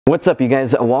What's up, you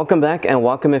guys? Welcome back and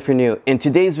welcome if you're new. In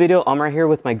today's video, I'm right here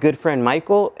with my good friend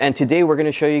Michael, and today we're going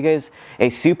to show you guys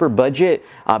a super budget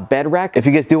bed rack. If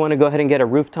you guys do want to go ahead and get a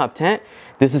rooftop tent,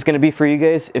 this is going to be for you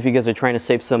guys if you guys are trying to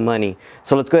save some money.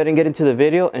 So let's go ahead and get into the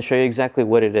video and show you exactly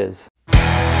what it is.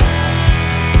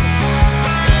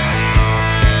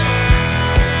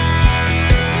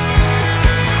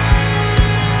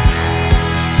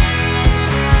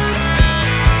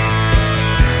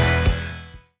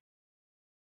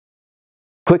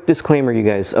 Quick disclaimer, you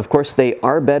guys, of course they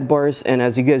are bed bars, and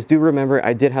as you guys do remember,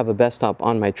 I did have a BESTOP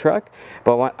on my truck,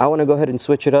 but I want to go ahead and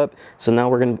switch it up. So now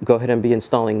we're going to go ahead and be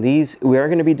installing these. We are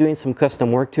going to be doing some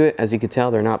custom work to it. As you can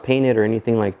tell, they're not painted or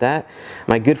anything like that.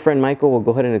 My good friend Michael will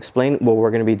go ahead and explain what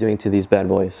we're going to be doing to these bad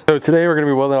boys. So today we're going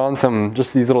to be welding on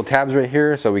just these little tabs right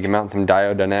here, so we can mount some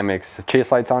diode dynamics chase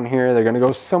lights on here. They're going to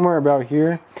go somewhere about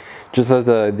here, just so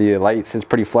the light sits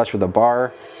pretty flush with the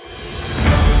bar.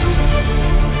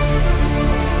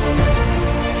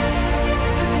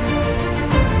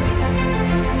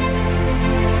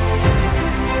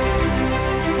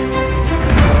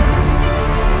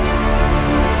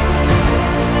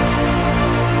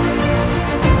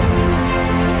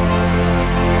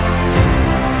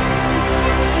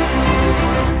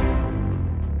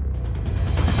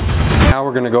 Now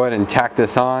we're going to go ahead and tack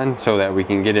this on so that we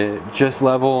can get it just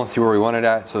level, see where we want it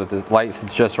at, so that the light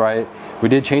sits just right. We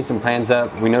did change some plans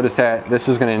up. We noticed that this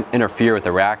was going to interfere with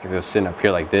the rack if it was sitting up here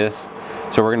like this.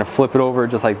 So we're going to flip it over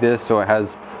just like this, so it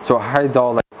hides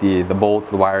all like the bolts,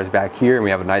 the wires back here, and we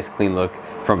have a nice clean look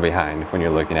from behind when you're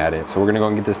looking at it. So we're going to go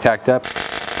and get this tacked up.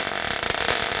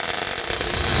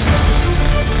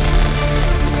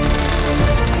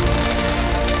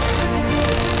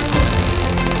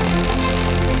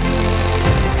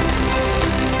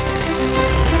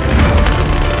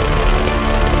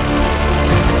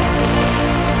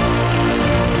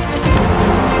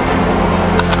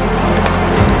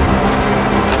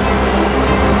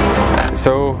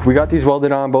 So we got these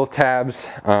welded on, both tabs.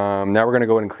 Now we're gonna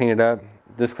go ahead and clean it up.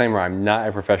 Disclaimer, I'm not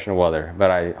a professional welder, but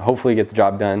I hopefully get the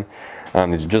job done.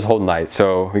 These are just holding lights.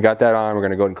 So we got that on, we're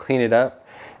gonna go ahead and clean it up,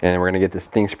 and we're gonna get this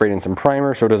thing sprayed in some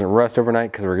primer so it doesn't rust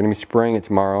overnight, because we're gonna be spraying it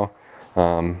tomorrow.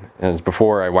 As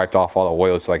before, I wiped off all the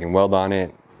oil so I can weld on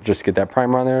it, just get that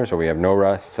primer on there so we have no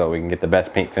rust, so we can get the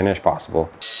best paint finish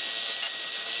possible.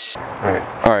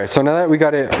 All right, so now that we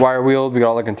got it wire wheeled, we got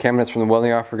all the contaminants from the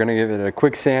welding off, we're gonna give it a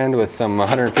quick sand with some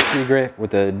 150 grit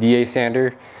with a DA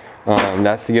sander.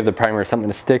 That's to give the primer something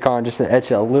to stick on, just to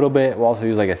etch it a little bit. We'll also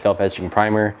use like a self-etching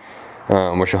primer,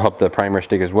 which will help the primer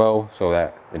stick as well, so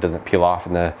that it doesn't peel off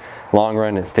in the long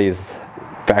run. It stays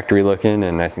factory looking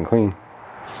and nice and clean.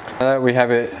 Now that we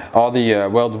have it, all the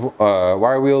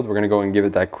wire wheeled, we're gonna go and give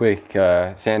it that quick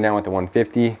sand down with the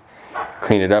 150.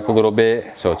 Clean it up a little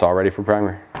bit so it's all ready for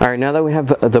primer. All right, now that we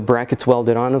have the brackets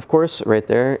welded on, of course, right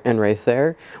there and right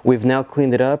there, we've now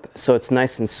cleaned it up so it's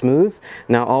nice and smooth.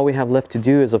 Now all we have left to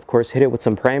do is, of course, hit it with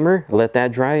some primer, let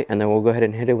that dry, and then we'll go ahead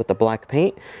and hit it with the black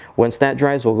paint. Once that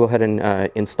dries, we'll go ahead and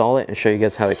install it and show you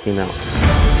guys how it came out.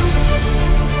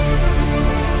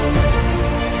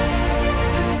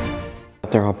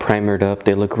 They're all primered up.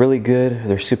 They look really good.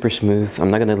 They're super smooth. I'm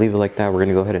not going to leave it like that. We're going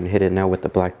to go ahead and hit it now with the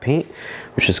black paint,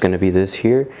 which is going to be this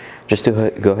here, just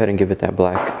to go ahead and give it that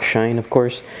black shine, of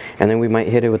course. And then we might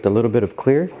hit it with a little bit of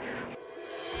clear.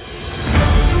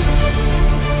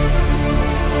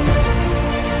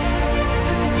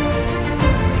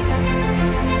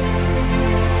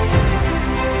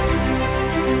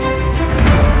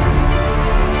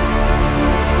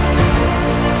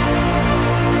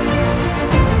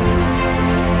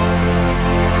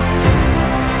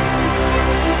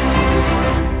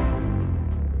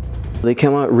 They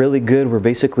came out really good. We're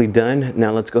basically done.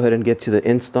 Now let's go ahead and get to the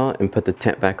install and put the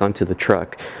tent back onto the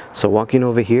truck. So walking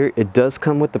over here, it does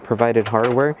come with the provided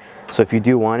hardware. So if you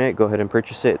do want it, go ahead and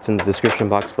purchase it. It's in the description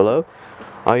box below.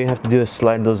 All you have to do is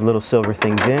slide those little silver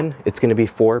things in. It's going to be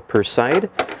 4 per side.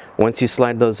 Once you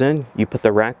slide those in, you put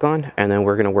the rack on, and then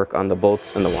we're going to work on the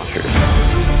bolts and the washers.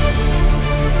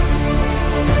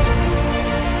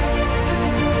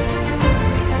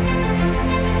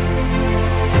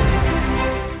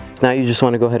 Now you just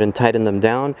want to go ahead and tighten them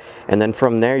down, and then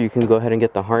from there you can go ahead and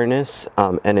get the harness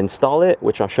and install it,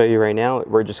 which I'll show you right now.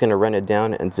 We're just going to run it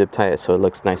down and zip tie it so it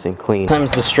looks nice and clean.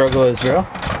 Sometimes the struggle is real.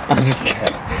 I'm just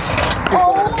kidding.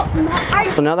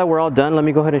 So now that we're all done, let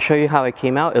me go ahead and show you how it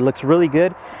came out. It looks really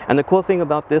good, and the cool thing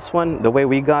about this one, the way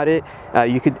we got it,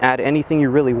 you could add anything you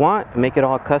really want, make it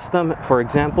all custom. For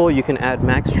example, you can add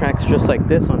max tracks just like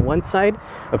this on one side.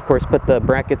 Of course, put the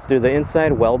brackets through the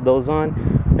inside, weld those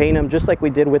on, paint them just like we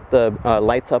did with the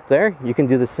lights up there. You can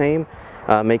do the same.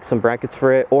 make some brackets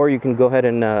for it, or you can go ahead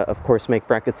and of course make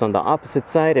brackets on the opposite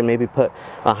side and maybe put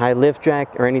a high lift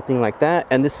jack or anything like that.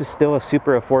 And this is still a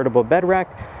super affordable bed rack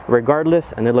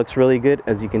regardless, and it looks really good,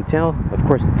 as you can tell. Of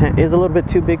course the tent is a little bit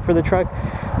too big for the truck,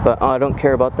 but I don't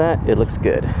care about that, it looks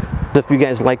good. So if you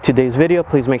guys liked today's video,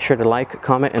 please make sure to like,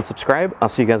 comment, and subscribe. I'll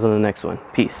see you guys on the next one.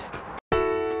 Peace.